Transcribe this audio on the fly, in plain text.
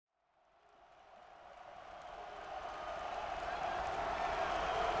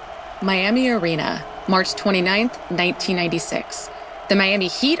Miami Arena, March 29th, 1996. The Miami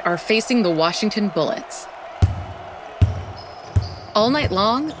Heat are facing the Washington Bullets. All night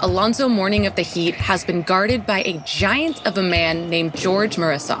long, Alonzo Mourning of the Heat has been guarded by a giant of a man named George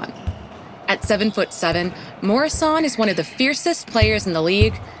Muresan. At 7'7", Muresan is one of the fiercest players in the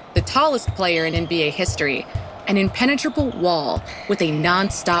league, the tallest player in NBA history, an impenetrable wall with a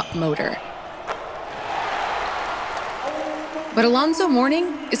non-stop motor. But Alonzo Mourning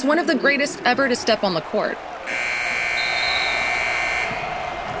is one of the greatest ever to step on the court.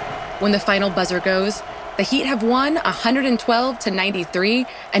 When the final buzzer goes, the Heat have won 112-93,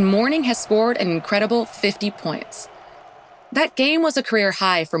 and Mourning has scored an incredible 50 points. That game was a career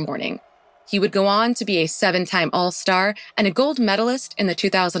high for Mourning. He would go on to be a 7-time All-Star and a gold medalist in the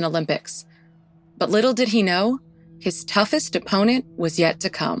 2000 Olympics. But little did he know, his toughest opponent was yet to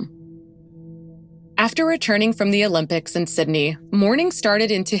come. After returning from the Olympics in Sydney, Mourning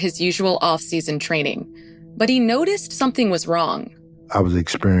started into his usual off-season training, but he noticed something was wrong. I was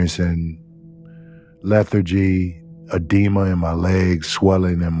experiencing lethargy, edema in my legs,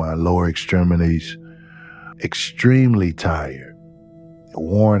 swelling in my lower extremities, extremely tired,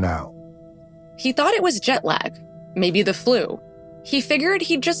 worn out. He thought it was jet lag, maybe the flu. He figured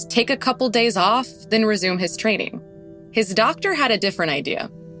he'd just take a couple days off, then resume his training. His doctor had a different idea.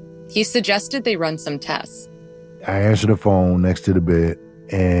 He suggested they run some tests. I answered the phone next to the bed,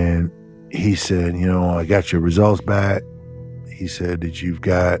 and he said, I got your results back. He said that you've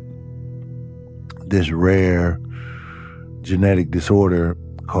got this rare genetic disorder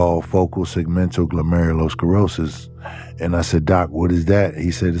called focal segmental glomerulosclerosis. And I said, Doc, what is that?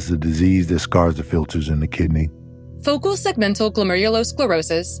 He said, it's a disease that scars the filters in the kidney. Focal segmental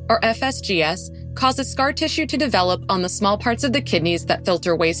glomerulosclerosis, or FSGS, causes scar tissue to develop on the small parts of the kidneys that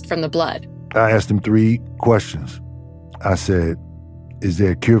filter waste from the blood. I asked him 3 questions. I said, is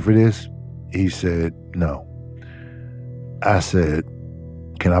there a cure for this? He said, no. I said,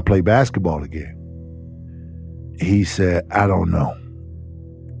 can I play basketball again? He said, I don't know.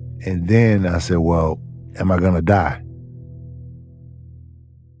 And then I said, well, am I going to die?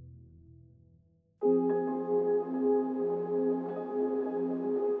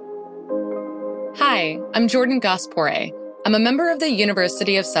 Hi, I'm Jordan Gaspore. I'm a member of the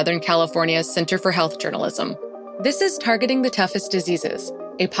University of Southern California's Center for Health Journalism. This is Targeting the Toughest Diseases,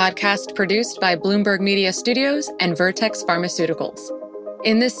 a podcast produced by Bloomberg Media Studios and Vertex Pharmaceuticals.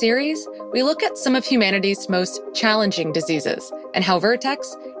 In this series, we look at some of humanity's most challenging diseases and how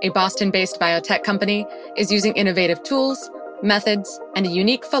Vertex, a Boston-based biotech company, is using innovative tools, methods, and a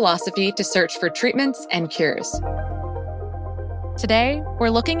unique philosophy to search for treatments and cures. Today, we're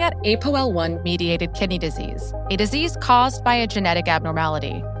looking at APOL1-mediated kidney disease, a disease caused by a genetic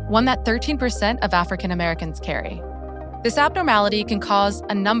abnormality, one that 13% of African Americans carry. This abnormality can cause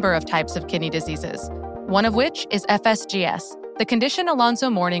a number of types of kidney diseases, one of which is FSGS, the condition Alonzo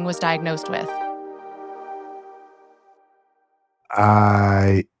Mourning was diagnosed with.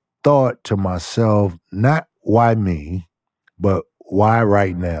 I thought to myself, not why me, but why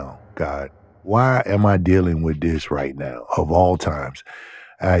right now, God? Why am I dealing with this right now, of all times?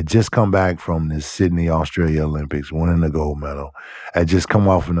 I had just come back from the Sydney, Australia Olympics, winning the gold medal. I had just come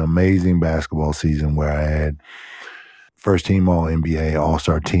off an amazing basketball season where I had first team All-NBA,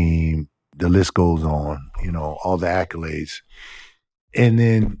 All-Star team. The list goes on, all the accolades. And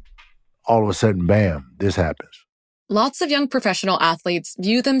then all of a sudden, bam, this happens. Lots of young professional athletes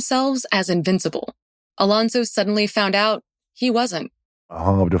view themselves as invincible. Alonzo suddenly found out he wasn't. I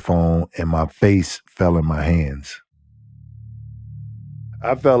hung up the phone and my face fell in my hands.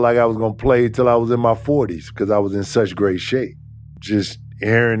 I felt like I was going to play till I was in my 40s because I was in such great shape. Just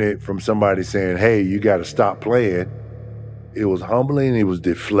hearing it from somebody saying, hey, you got to stop playing, it was humbling, it was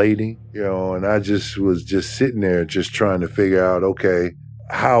deflating, and I just was just sitting there just trying to figure out, okay,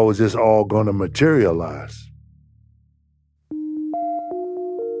 how is this all going to materialize?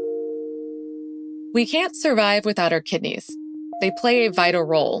 We can't survive without our kidneys. They play a vital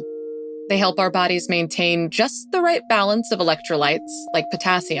role. They help our bodies maintain just the right balance of electrolytes, like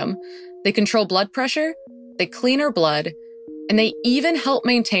potassium. They control blood pressure, they clean our blood, and they even help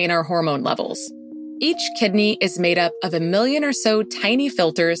maintain our hormone levels. Each kidney is made up of 1 million or so tiny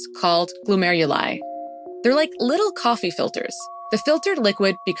filters called glomeruli. They're like little coffee filters. The filtered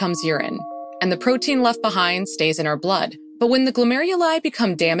liquid becomes urine, and the protein left behind stays in our blood. But when the glomeruli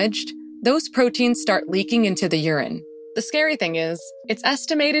become damaged, those proteins start leaking into the urine. The scary thing is, it's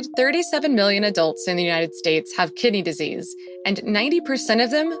estimated 37 million adults in the United States have kidney disease, and 90% of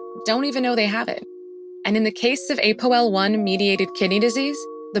them don't even know they have it. And in the case of APOL1-mediated kidney disease,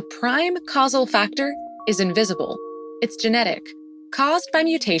 the prime causal factor is invisible. It's genetic. caused by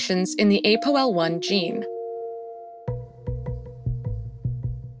mutations in the APOL1 gene.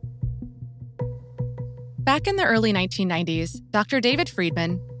 Back in the early 1990s, Dr. David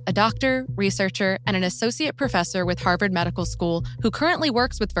Friedman, a doctor, researcher, and an associate professor with Harvard Medical School who currently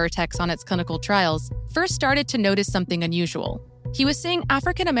works with Vertex on its clinical trials, first started to notice something unusual. He was seeing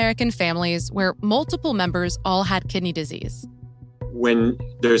African-American families where multiple members all had kidney disease. When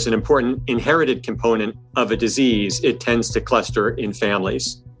there's an important inherited component of a disease, it tends to cluster in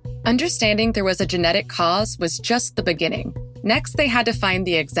families. Understanding there was a genetic cause was just the beginning. Next, they had to find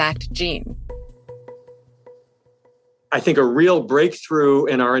the exact gene. I think a real breakthrough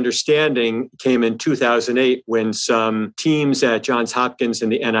in our understanding came in 2008 when some teams at Johns Hopkins and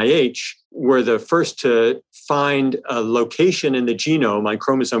the NIH were the first to find a location in the genome on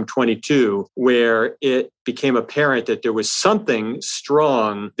chromosome 22 where it became apparent that there was something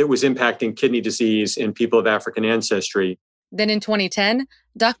strong that was impacting kidney disease in people of African ancestry. Then in 2010,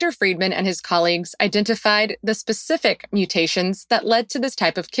 Dr. Friedman and his colleagues identified the specific mutations that led to this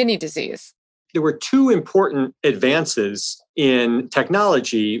type of kidney disease. There were two important advances in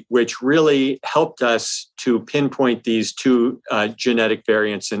technology which really helped us to pinpoint these two genetic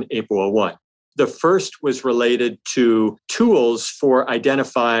variants in APOL1. The first was related to tools for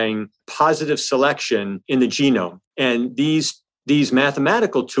identifying positive selection in the genome. And these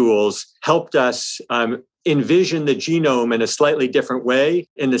mathematical tools helped us envision the genome in a slightly different way.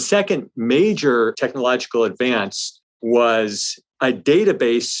 And the second major technological advance was a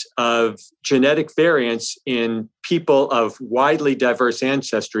database of genetic variants in people of widely diverse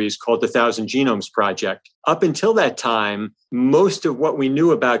ancestries called the Thousand Genomes Project. Up until that time, most of what we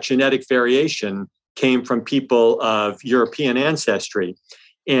knew about genetic variation came from people of European ancestry.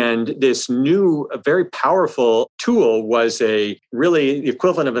 And this new, very powerful tool was really the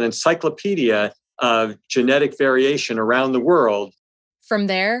equivalent of an encyclopedia of genetic variation around the world. From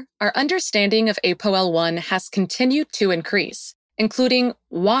there, our understanding of APOL1 has continued to increase, including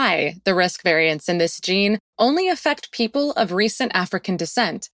why the risk variants in this gene only affect people of recent African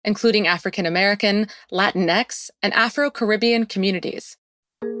descent, including African American, Latinx, and Afro-Caribbean communities.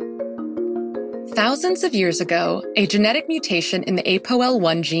 Thousands of years ago, a genetic mutation in the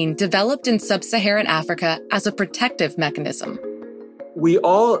APOL1 gene developed in sub-Saharan Africa as a protective mechanism. We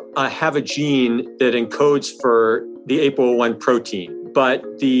all have a gene that encodes for the APOL1 protein.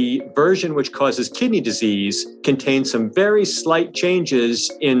 But the version which causes kidney disease contains some very slight changes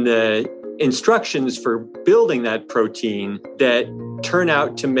in the instructions for building that protein that turn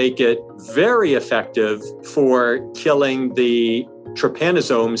out to make it very effective for killing the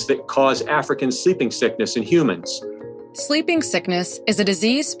trypanosomes that cause African sleeping sickness in humans. Sleeping sickness is a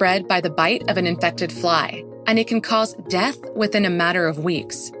disease spread by the bite of an infected fly, and it can cause death within a matter of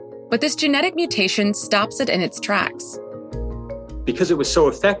weeks. But this genetic mutation stops it in its tracks. Because it was so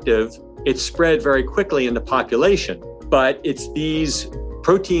effective, it spread very quickly in the population. But it's these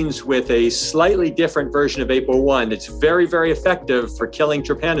proteins with a slightly different version of APOL1 that's very, very effective for killing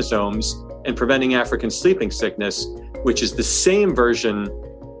trypanosomes and preventing African sleeping sickness, which is the same version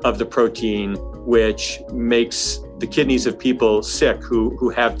of the protein which makes the kidneys of people sick who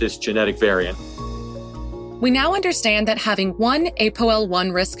have this genetic variant. We now understand that having one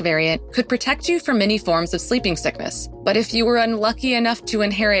APOL1 risk variant could protect you from many forms of sleeping sickness. But if you were unlucky enough to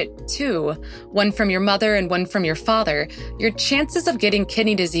inherit two, one from your mother and one from your father, your chances of getting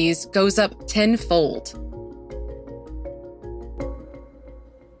kidney disease goes up tenfold.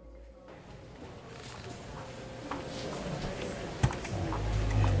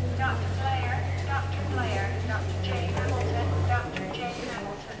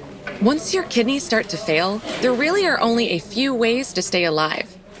 Once your kidneys start to fail, there really are only a few ways to stay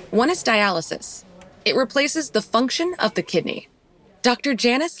alive. One is dialysis. It replaces the function of the kidney. Dr.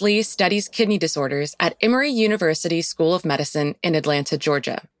 Janice Lee studies kidney disorders at Emory University School of Medicine in Atlanta,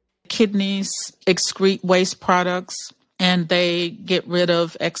 Georgia. Kidneys excrete waste products, and they get rid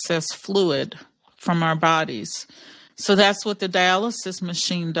of excess fluid from our bodies. So that's what the dialysis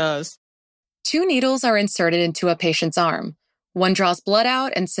machine does. 2 needles are inserted into a patient's arm. One draws blood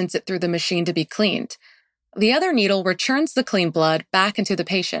out and sends it through the machine to be cleaned. The other needle returns the clean blood back into the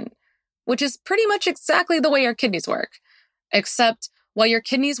patient, which is pretty much exactly the way our kidneys work. Except while your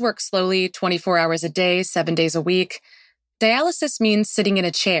kidneys work slowly 24 hours a day, 7 days a week, dialysis means sitting in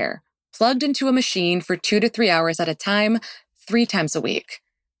a chair, plugged into a machine for 2 to 3 hours at a time, 3 times a week.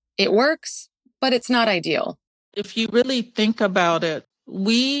 It works, but it's not ideal. If you really think about it,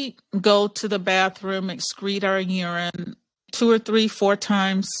 we go to the bathroom, excrete our urine 2 or 3, 4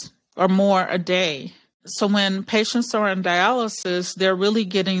 times or more a day. So when patients are on dialysis, they're really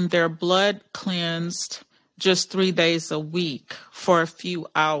getting their blood cleansed just 3 days a week for a few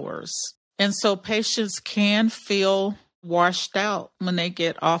hours. And so patients can feel washed out when they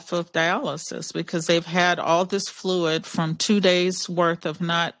get off of dialysis because they've had all this fluid from 2 days worth of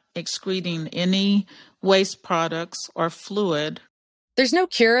not excreting any waste products or fluid. There's no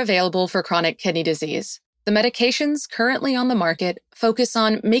cure available for chronic kidney disease. The medications currently on the market focus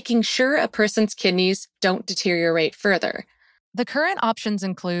on making sure a person's kidneys don't deteriorate further. The current options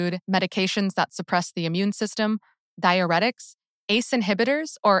include medications that suppress the immune system, diuretics, ACE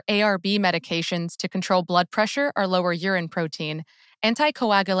inhibitors or ARB medications to control blood pressure or lower urine protein,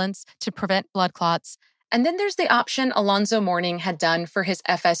 anticoagulants to prevent blood clots, and then there's the option Alonzo Mourning had done for his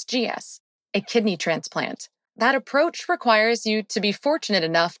FSGS, a kidney transplant. That approach requires you to be fortunate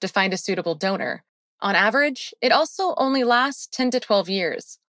enough to find a suitable donor. On average, it also only lasts 10 to 12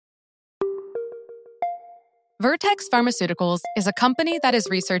 years. Vertex Pharmaceuticals is a company that is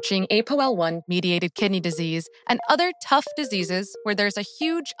researching APOL1-mediated kidney disease and other tough diseases where there's a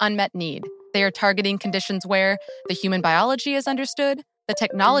huge unmet need. They are targeting conditions where the human biology is understood, the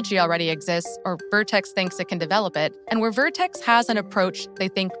technology already exists, or Vertex thinks it can develop it, and where Vertex has an approach they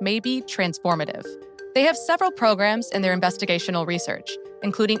think may be transformative. They have several programs in their investigational research,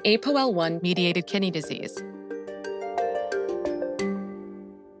 including APOL1-mediated kidney disease.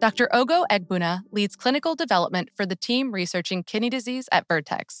 Dr. Ogo Egbuna leads clinical development for the team researching kidney disease at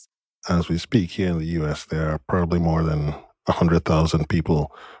Vertex. As we speak here in the U.S., there are probably more than 100,000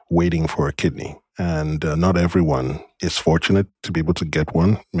 people waiting for a kidney. And not everyone is fortunate to be able to get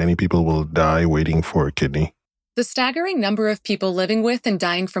one. Many people will die waiting for a kidney. The staggering number of people living with and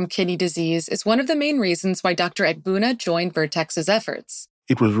dying from kidney disease is one of the main reasons why Dr. Egbuna joined Vertex's efforts.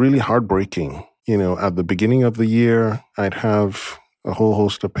 It was really heartbreaking. At the beginning of the year, I'd have a whole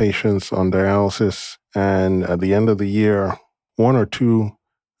host of patients on dialysis. And at the end of the year, 1 or 2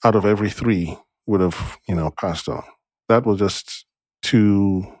 out of every 3 would have, passed on. That was just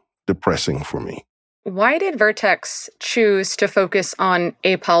too depressing for me. Why did Vertex choose to focus on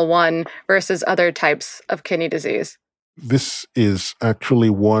APOL1 versus other types of kidney disease? This is actually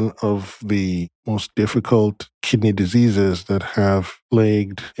one of the most difficult kidney diseases that have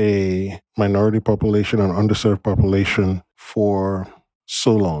plagued a minority population, an underserved population for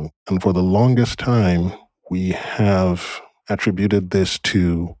so long. And for the longest time, we have attributed this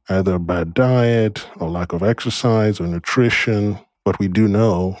to either bad diet or lack of exercise or nutrition. But we do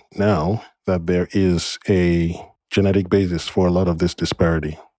know now that there is a genetic basis for a lot of this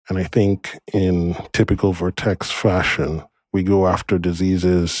disparity. And I think in typical Vertex fashion, we go after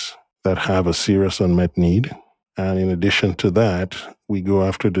diseases that have a serious unmet need. And in addition to that, we go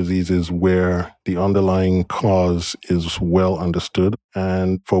after diseases where the underlying cause is well understood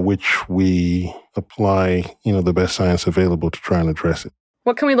and for which we apply, the best science available to try and address it.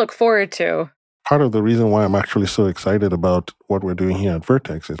 What can we look forward to? Part of the reason why I'm actually so excited about what we're doing here at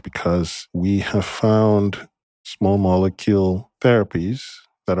Vertex is because we have found small molecule therapies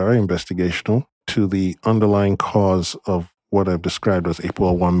that are investigational to the underlying cause of what I've described as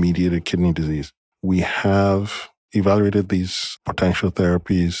APOL1-mediated kidney disease. We have evaluated these potential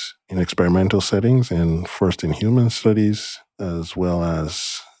therapies in experimental settings and first in human studies, as well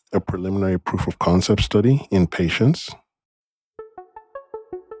as a preliminary proof of concept study in patients.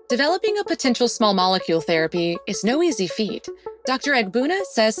 Developing a potential small molecule therapy is no easy feat. Dr. Egbuna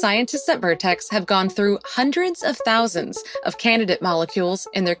says scientists at Vertex have gone through hundreds of thousands of candidate molecules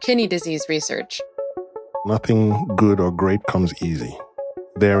in their kidney disease research. Nothing good or great comes easy.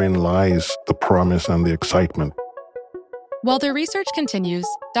 Therein lies the promise and the excitement. While their research continues,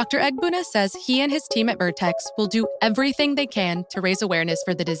 Dr. Egbuna says he and his team at Vertex will do everything they can to raise awareness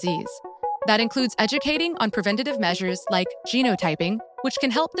for the disease. That includes educating on preventative measures like genotyping, which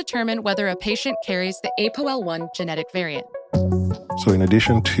can help determine whether a patient carries the APOL1 genetic variant. So in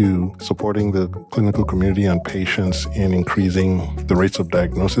addition to supporting the clinical community and patients in increasing the rates of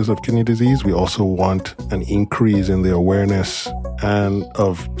diagnosis of kidney disease, we also want an increase in the awareness and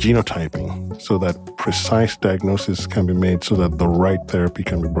of genotyping so that precise diagnosis can be made so that the right therapy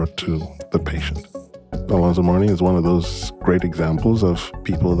can be brought to the patient. Alonzo Mourning is one of those great examples of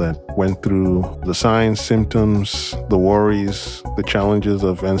people that went through the signs, symptoms, the worries, the challenges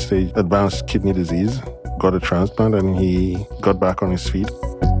of end-stage advanced kidney disease, got a transplant, and he got back on his feet.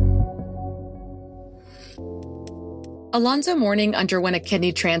 Alonzo Mourning underwent a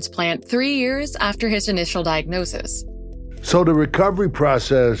kidney transplant 3 years after his initial diagnosis. So the recovery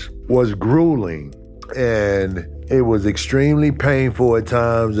process was grueling, and it was extremely painful at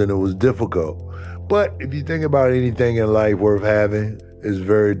times, and it was difficult. But if you think about anything in life worth having, it's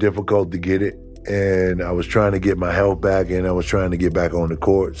very difficult to get it. And I was trying to get my health back, and I was trying to get back on the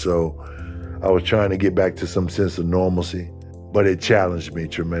court. So I was trying to get back to some sense of normalcy, but it challenged me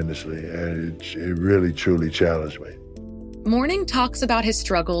tremendously, and it really, truly challenged me. Morning talks about his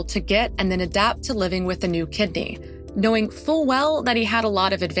struggle to get and then adapt to living with a new kidney, knowing full well that he had a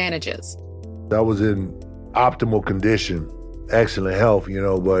lot of advantages. I was in optimal condition, excellent health,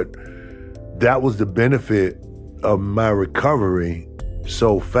 but that was the benefit of my recovery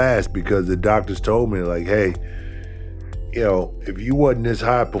so fast, because the doctors told me, like, hey, if you wasn't this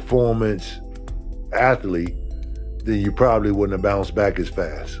high performance athlete, then you probably wouldn't have bounced back as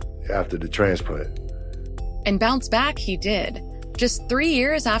fast after the transplant. And bounce back he did. Just 3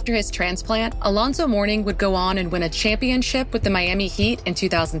 years after his transplant, Alonzo Mourning would go on and win a championship with the Miami Heat in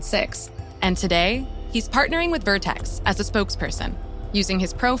 2006. And today, he's partnering with Vertex as a spokesperson, using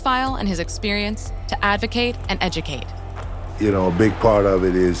his profile and his experience to advocate and educate. A big part of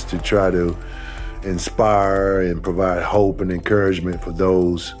it is to try to inspire and provide hope and encouragement for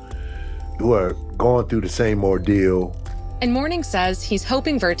those who are going through the same ordeal. And Mourning says he's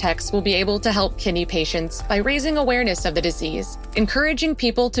hoping Vertex will be able to help kidney patients by raising awareness of the disease, encouraging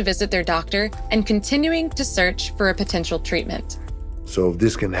people to visit their doctor, and continuing to search for a potential treatment. So if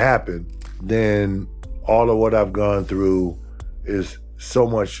this can happen, then all of what I've gone through is so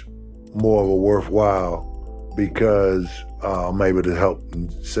much more of a worthwhile, because I'm able to help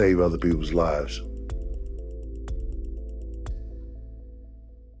and save other people's lives.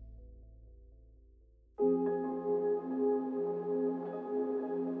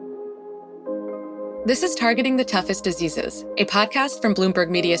 This is Targeting the Toughest Diseases, a podcast from Bloomberg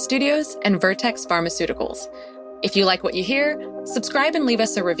Media Studios and Vertex Pharmaceuticals. If you like what you hear, subscribe and leave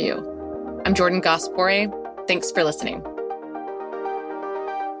us a review. I'm Jordan Gaspore. Thanks for listening.